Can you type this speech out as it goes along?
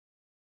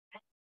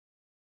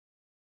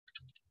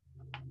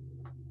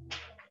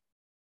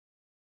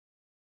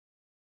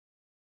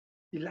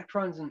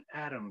Electrons and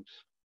atoms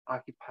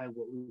occupy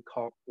what we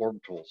call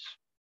orbitals.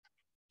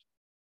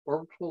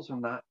 Orbitals are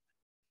not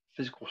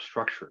physical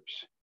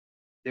structures.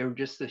 They're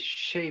just the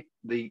shape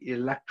the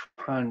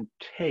electron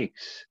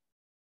takes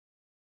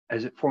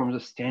as it forms a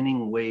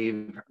standing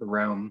wave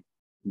around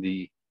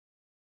the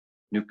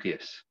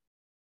nucleus.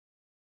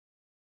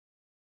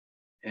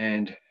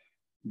 And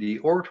the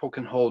orbital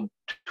can hold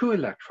two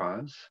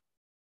electrons,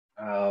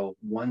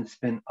 one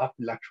spin up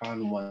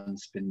electron, one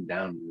spin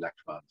down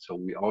electron. So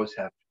we always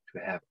have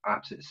to have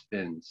opposite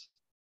spins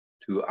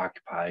to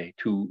occupy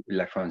two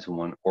electrons in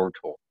one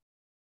orbital.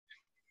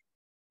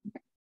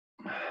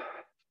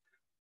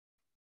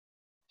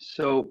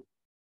 So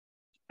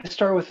let's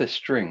start with a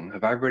string, a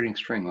vibrating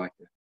string like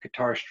a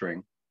guitar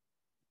string.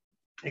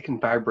 It can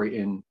vibrate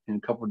in a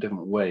couple of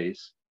different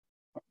ways,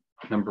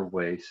 a number of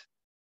ways.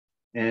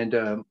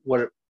 And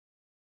what it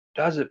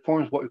does, it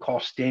forms what we call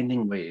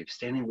standing waves.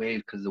 Standing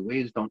waves because the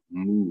waves don't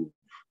move.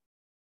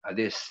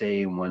 They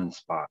stay in one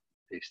spot.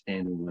 They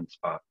stand in one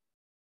spot.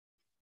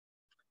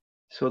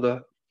 So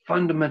the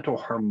fundamental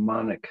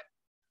harmonic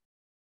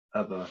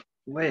of a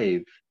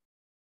wave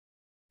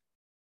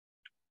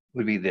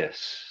would be this.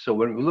 So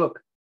when we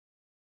look,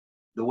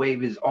 the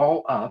wave is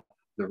all up,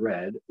 the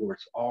red, or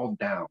it's all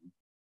down,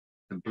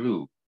 the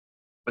blue,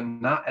 but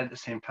not at the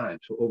same time.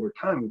 So over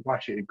time, we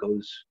watch it, it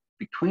goes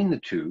between the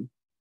two.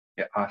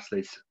 It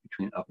oscillates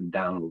between up and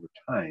down over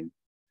time.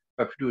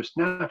 But if we do a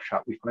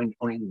snapshot, we find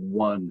only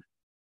one,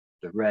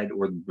 the red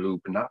or the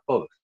blue, but not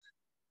both.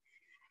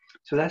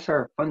 So that's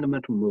our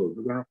fundamental mode.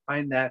 We're going to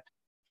find that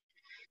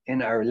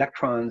in our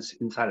electrons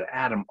inside an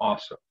atom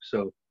also.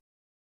 So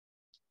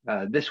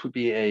this would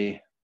be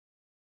a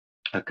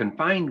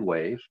confined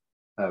wave.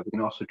 We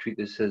can also treat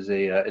this as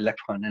a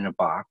electron in a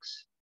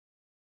box.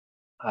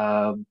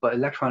 But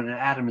electron in an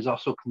atom is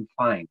also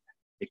confined.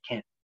 It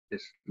can't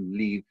just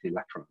leave the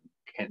electron.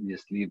 It can't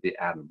just leave the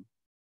atom.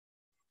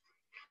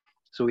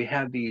 So we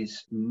have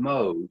these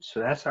modes.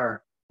 So that's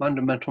our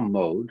fundamental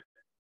mode.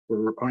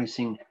 We're only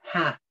seeing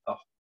half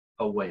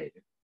a wave.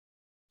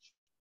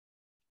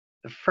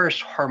 The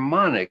first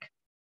harmonic,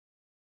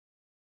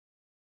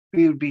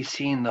 we would be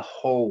seeing the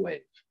whole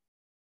wave.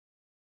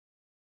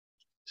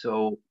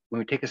 So when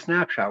we take a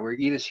snapshot, we're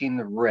either seeing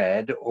the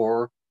red,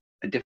 or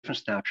a different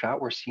snapshot,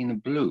 we're seeing the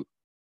blue.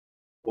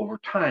 Over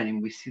time,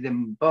 we see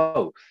them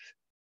both.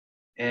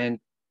 And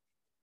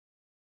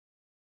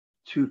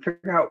to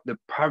figure out the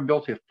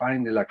probability of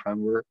finding the electron,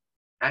 we're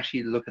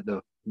actually look at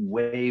the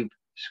wave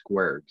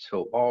squared.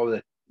 So all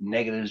the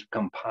negatives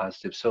become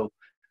positive. So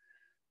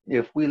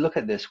if we look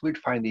at this, we'd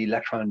find the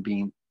electron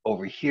being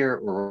over here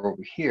or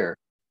over here.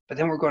 But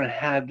then we're going to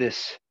have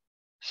this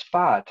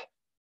spot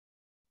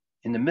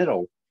in the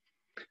middle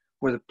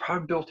where the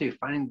probability of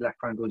finding the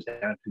electron goes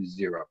down to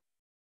 0.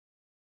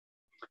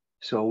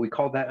 So we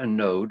call that a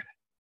node.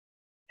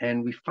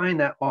 And we find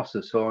that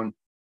also. So on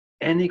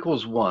n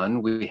equals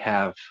 1, we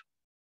have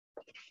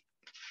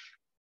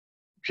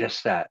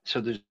just that.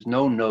 So there's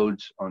no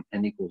nodes on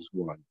n equals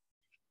 1.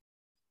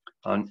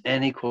 On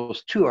n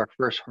equals 2, our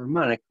first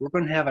harmonic, we're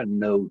going to have a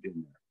node in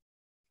there.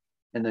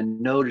 And the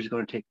node is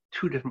going to take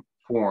two different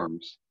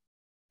forms.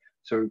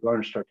 So we're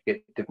going to start to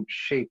get different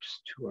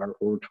shapes to our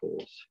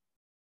orbitals.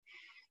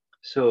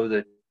 So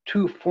the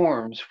two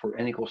forms for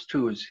n equals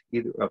 2 is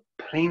either a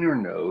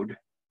planar node,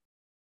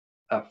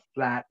 a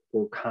flat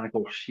or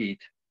conical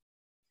sheet,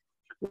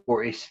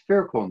 or a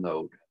spherical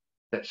node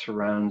that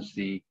surrounds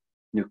the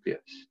nucleus.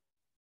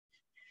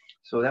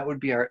 So that would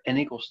be our n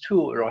equals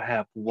 2. It'll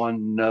have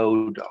one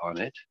node on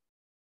it.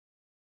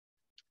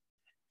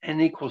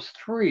 N equals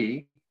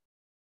 3,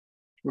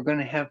 we're going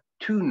to have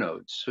two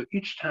nodes. So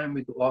each time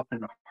we go up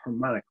in a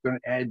harmonic, we're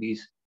going to add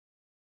these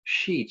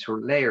sheets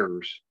or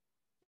layers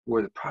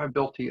where the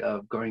probability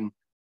of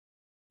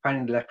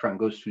finding the electron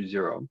goes to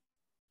 0.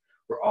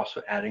 We're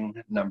also adding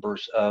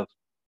numbers of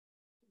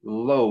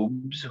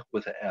lobes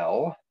with an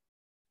L.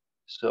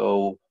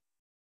 So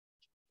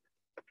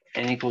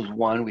n equals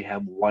 1, we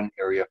have one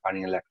area of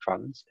finding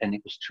electrons. N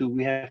equals 2,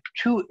 we have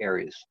two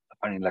areas of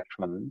finding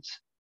electrons.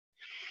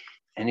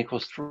 N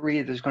equals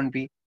 3, there's going to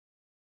be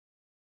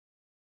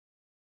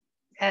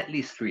at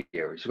least 3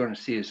 areas. We're going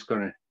to see it's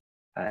going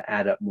to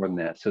add up more than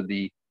that. So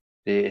the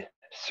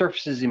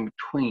surfaces in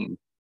between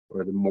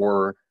are the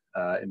more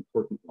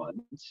important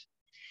ones.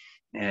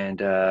 And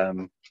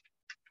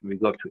we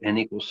go up to n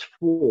equals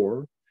 4,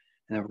 and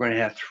then we're going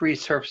to have 3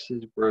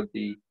 surfaces where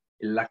the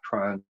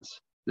electron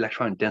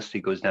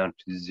density goes down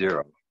to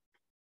 0.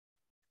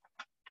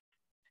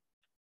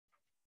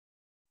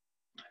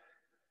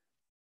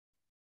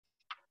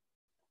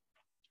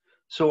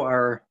 So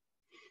our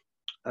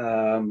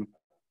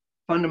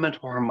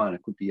fundamental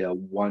harmonic would be a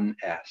 1s.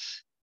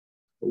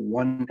 A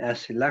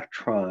 1s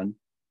electron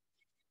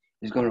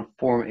is going to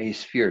form a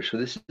sphere. So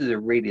this is a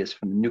radius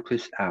from the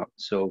nucleus out.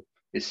 So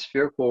it's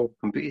spherical,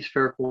 completely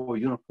spherical,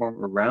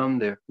 uniform around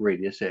the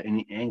radius at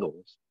any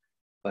angles.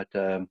 But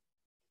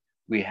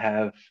we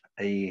have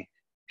a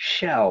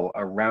shell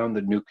around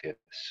the nucleus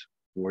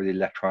where the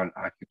electron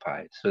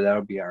occupies. So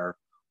that'll be our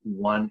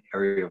one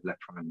area of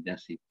electron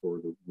density for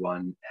the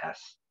 1s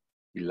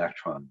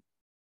electron.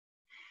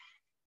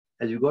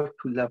 As you go up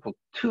to level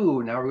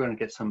 2, now we're going to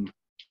get some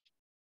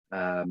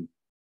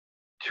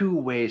 2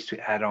 ways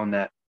to add on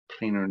that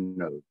planar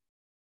node.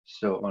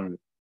 So on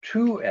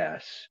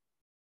 2s,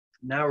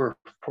 now we're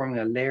forming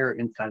a layer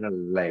inside a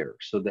layer.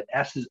 So the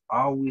S is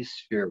always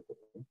spherical.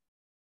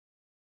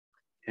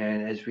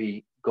 And as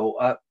we go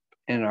up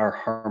in our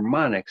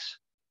harmonics,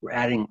 we're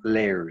adding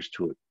layers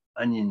to it,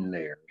 onion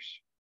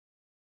layers.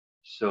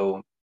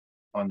 So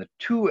on the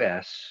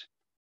 2s,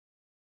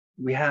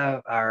 we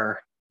have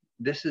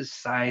this is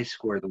psi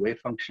squared, the wave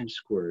function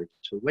squared.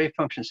 So the wave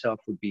function itself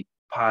would be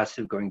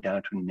positive going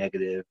down to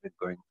negative and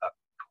going up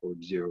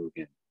towards 0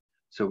 again.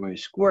 So when we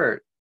square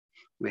it,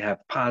 we have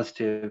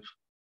positive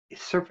a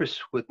surface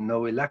with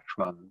no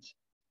electrons,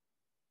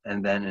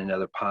 and then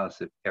another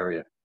positive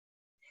area.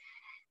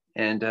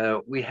 And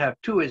we have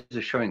 2 ways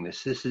of showing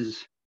this. This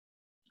is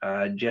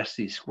just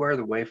the square of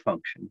the wave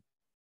function.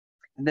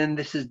 And then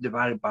this is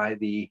divided by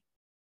the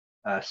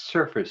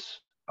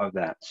surface of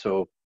that.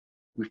 So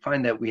we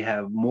find that we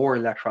have more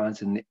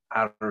electrons in the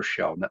outer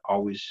shell. And that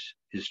always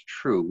is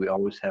true. We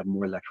always have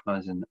more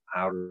electrons in the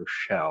outer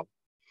shell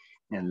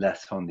and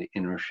less on the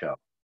inner shell.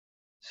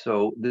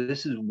 So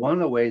this is one of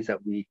the ways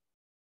that we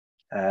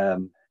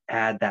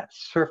add that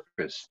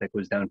surface that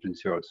goes down to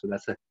 0. So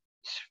that's a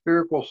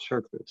spherical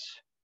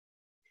surface.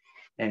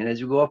 And as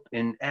you go up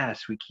in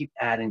S, we keep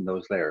adding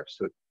those layers.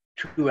 So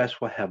 2s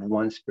will have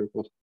 1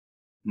 spherical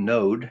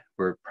node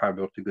where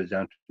probability goes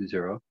down to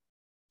 0.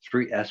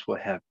 3s will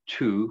have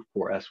 2,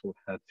 4s will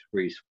have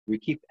 3. So we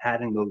keep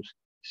adding those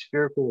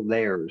spherical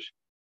layers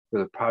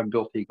where the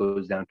probability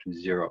goes down to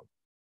 0.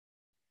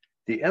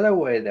 The other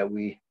way that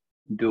we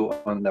do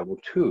on level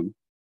 2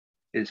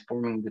 is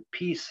forming the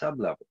P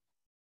sublevel.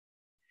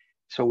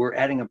 So we're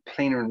adding a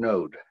planar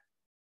node.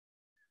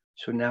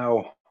 So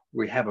now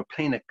we have a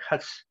plane that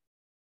cuts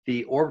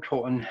the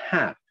orbital in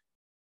half.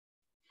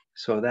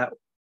 So that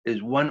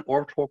is one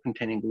orbital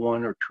containing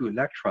 1 or 2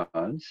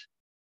 electrons,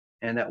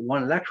 and that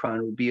 1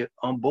 electron will be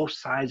on both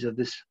sides of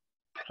this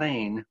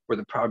plane where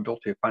the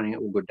probability of finding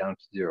it will go down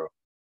to 0.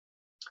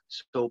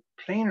 So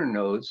planar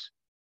nodes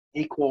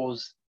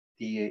equals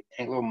the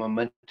angular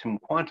momentum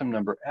quantum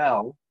number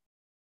L.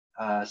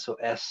 So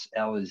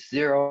SL is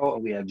 0,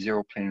 and we have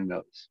 0 planar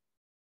nodes.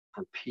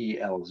 For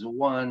PL is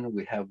 1,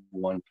 we have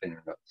 1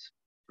 planar nodes.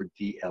 For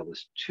DL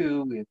is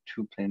 2, we have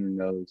 2 planar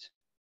nodes.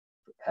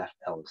 For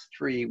FL is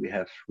 3, we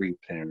have 3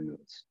 planar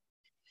nodes.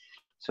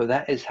 So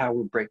that is how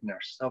we're breaking our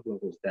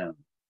sublevels down.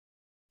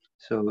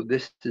 So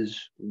this is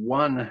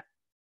one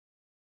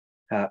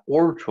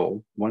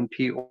orbital,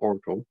 1p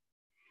orbital.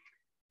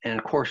 And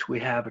of course, we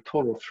have a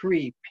total of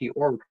 3p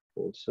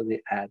orbitals, so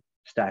they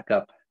stack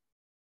up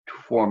to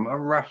form a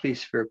roughly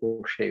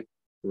spherical shape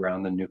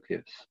around the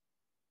nucleus.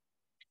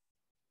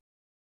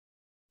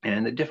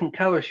 And the different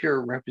colors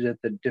here represent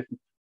the different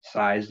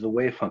size of the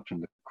wave function,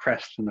 the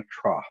crest and the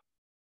trough.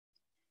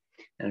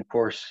 And of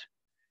course,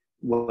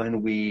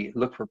 when we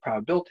look for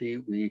probability,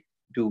 we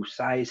do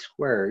psi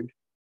squared.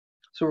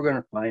 So we're going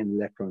to find an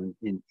electron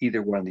in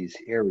either one of these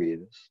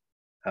areas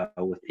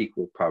with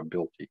equal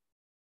probability.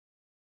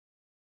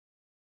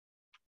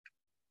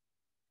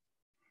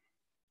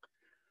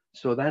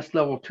 So that's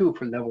level 2.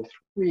 For level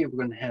 3, we're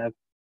going to have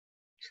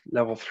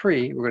level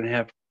 3. We're going to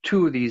have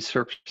 2 of these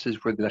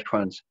surfaces where the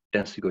electron's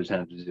density goes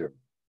down to 0.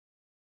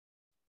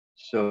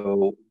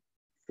 So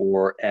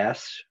for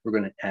S, we're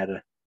going to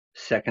add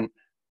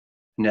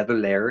another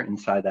layer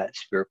inside that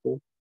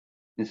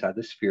inside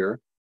the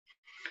sphere.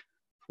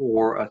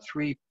 For a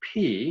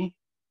 3p,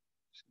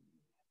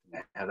 I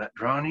have that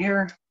drawn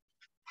here.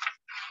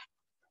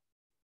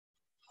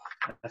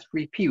 That's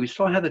 3p. We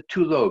still have the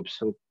 2 lobes.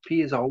 So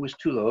p is always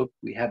 2 lobes.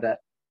 We have that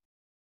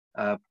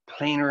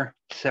planar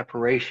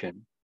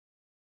separation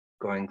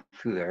going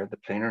through there, the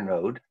planar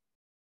node.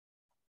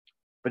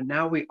 But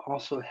now we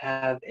also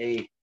have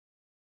a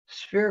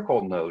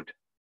spherical node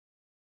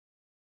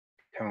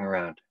coming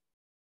around.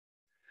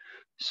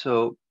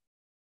 So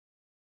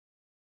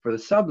for the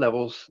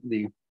sublevels,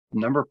 the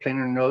number of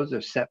planar nodes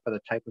are set by the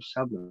type of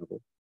sublevel.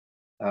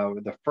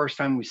 The first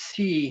time we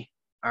see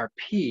our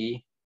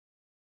P,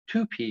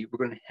 2P,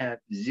 we're going to have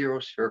 0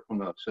 spherical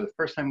nodes. So the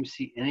first time we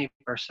see any of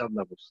our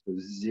sublevels,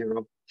 there's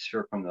 0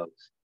 spherical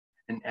nodes.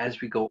 And as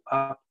we go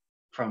up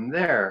from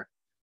there,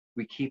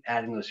 we keep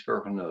adding those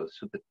spherical nodes.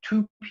 So the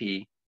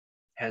 2P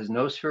has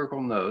no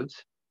spherical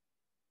nodes,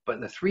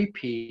 but the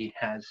 3P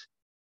has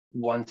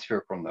 1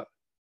 spherical node.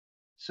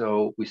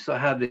 So we still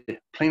have the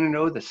planar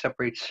node that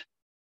separates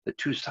the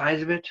 2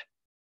 sides of it,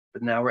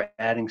 but now we're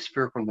adding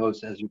spherical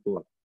nodes as we go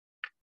up.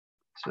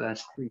 So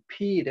that's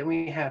 3P. Then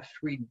we have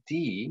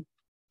 3D.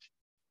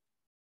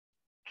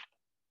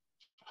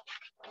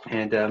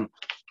 And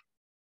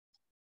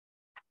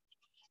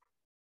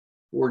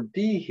for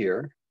D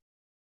here,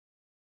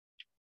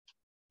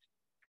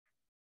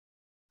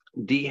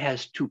 D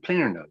has 2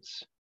 planar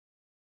nodes.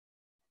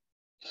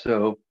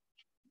 So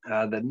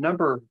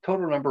the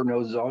total number of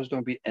nodes is always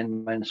going to be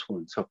n minus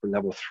 1. So for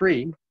level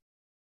 3,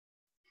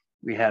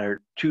 We had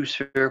our two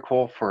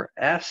spherical for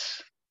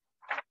S,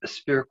 a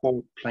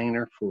spherical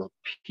planar for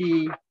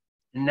P,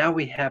 and now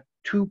we have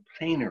two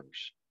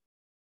planars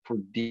for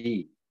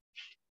D.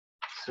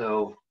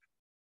 So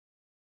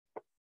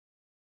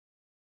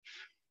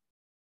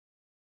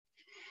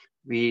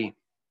we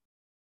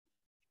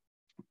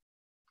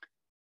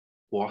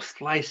will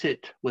slice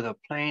it with a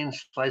plane,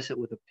 slice it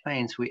with a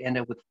plane, so we end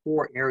up with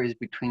 4 areas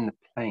between the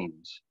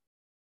planes.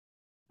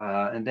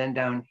 And then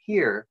down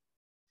here,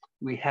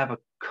 we have a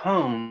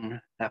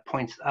cone that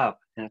points up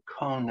and a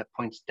cone that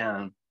points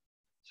down.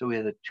 So we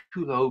have the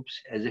 2 lobes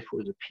as if it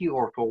was a p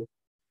orbital,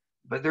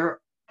 but they're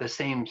the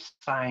same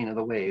sign of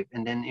the wave.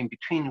 And then in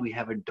between, we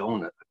have a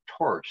donut, a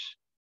torus,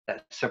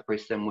 that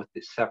separates them with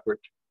the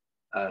separate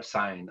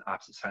sign,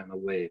 opposite sign of the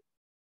wave.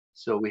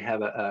 So we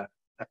have a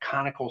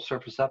conical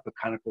surface up, a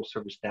conical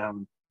surface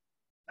down,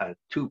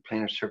 2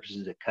 planar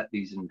surfaces that cut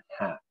these in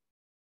half.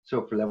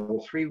 So for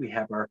level 3, we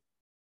have our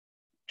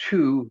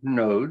 2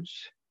 nodes.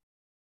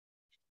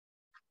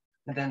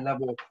 And then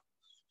level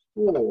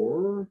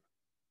 4,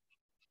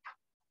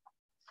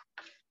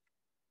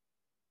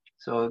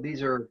 so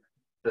these are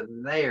the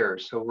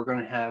layers. So we're going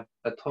to have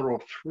a total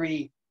of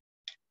 3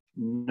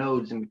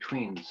 nodes in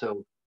between.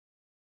 So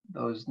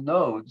those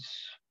nodes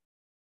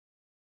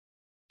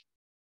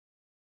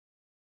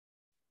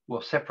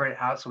will separate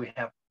out. So we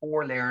have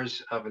 4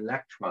 layers of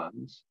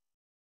electrons,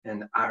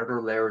 and the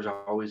outer layers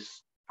are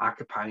always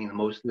occupying the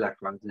most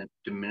electrons, and it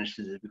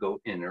diminishes as we go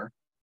inner.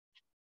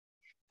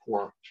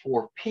 For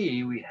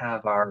 4p, we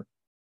have our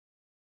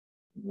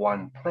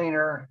 1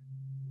 planar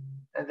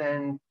and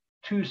then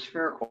 2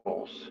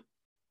 sphericals.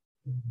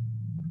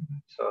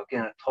 So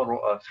again, a total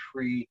of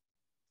 3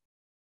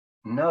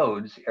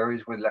 nodes,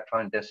 areas where the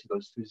electron density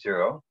goes through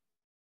 0.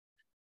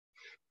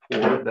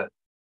 For the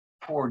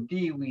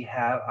 4D, we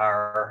have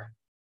our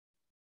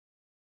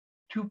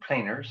 2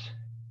 planars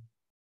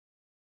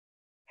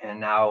and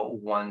now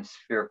 1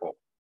 spherical.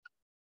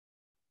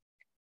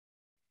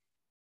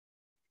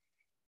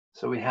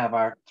 So we have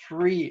our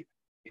 3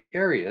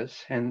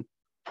 areas, and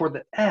for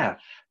the F,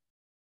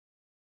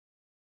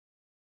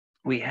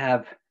 we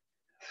have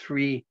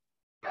 3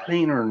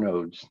 planar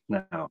nodes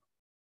now.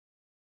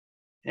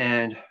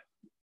 And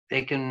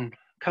they can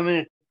come in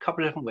a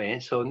couple of different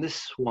ways. So in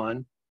this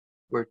one,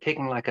 we're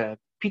taking like a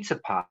pizza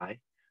pie,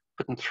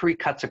 putting 3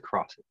 cuts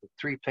across it, with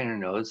 3 planar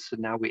nodes. So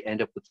now we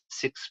end up with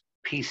 6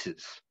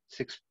 pieces,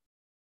 6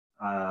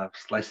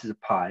 slices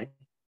of pie.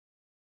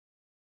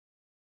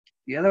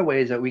 The other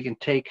way is that we can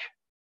take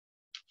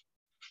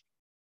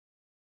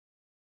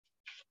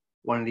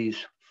one of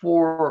these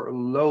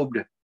 4-lobed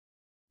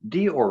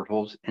d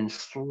orbitals and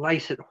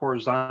slice it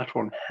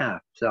horizontal in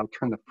half. So I'll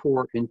turn the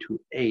 4 into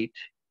 8.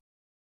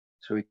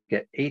 So we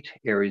get 8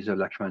 areas of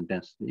electron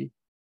density.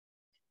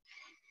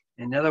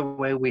 Another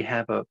way, we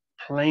have a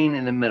plane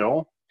in the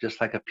middle, just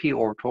like a p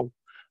orbital,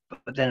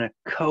 but then a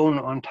cone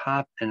on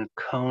top and a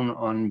cone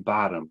on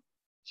bottom.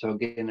 So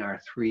again, our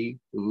 3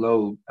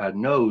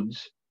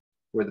 nodes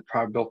where the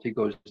probability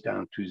goes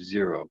down to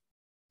 0.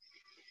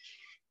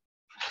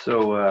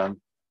 So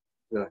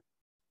the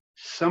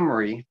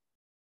summary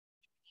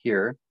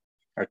here,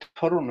 our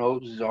total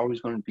nodes is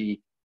always going to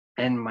be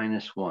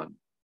n-1.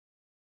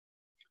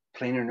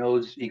 Planar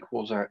nodes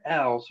equals our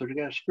L, so to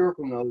get a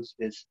spherical nodes,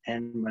 it's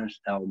n minus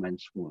L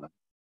minus 1.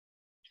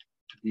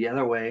 The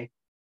other way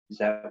is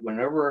that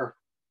whenever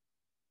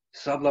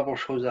sublevel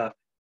shows up,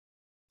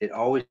 it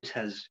always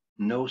has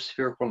no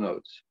spherical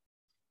nodes.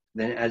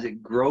 Then as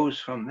it grows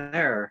from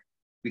there,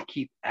 we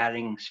keep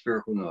adding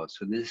spherical nodes.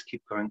 So this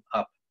keeps going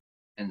up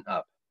and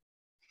up.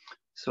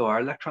 So our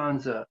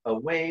electron's a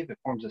wave, it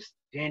forms a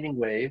standing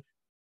wave.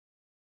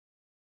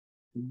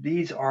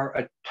 These are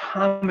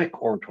atomic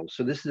orbitals.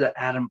 So this is an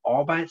atom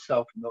all by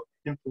itself, no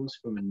influence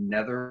from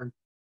another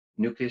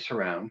nucleus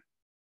around.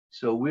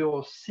 So we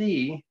will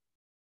see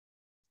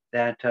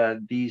that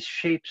these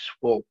shapes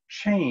will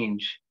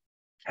change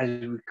as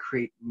we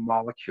create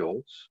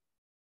molecules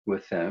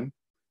with them.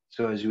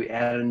 So as we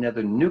add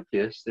another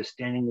nucleus, the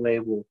standing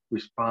wave will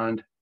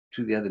respond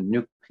to the other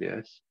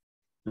nucleus,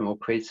 and we'll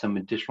create some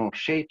additional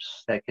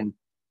shapes that can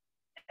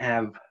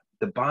have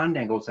the bond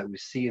angles that we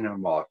see in our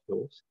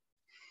molecules.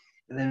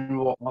 And then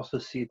we'll also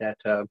see that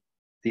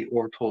the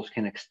orbitals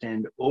can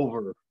extend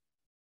over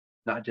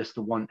not just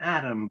the one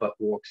atom, but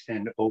will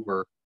extend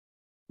over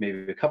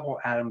maybe a couple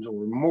atoms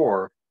or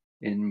more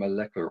in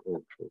molecular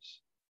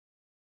orbitals.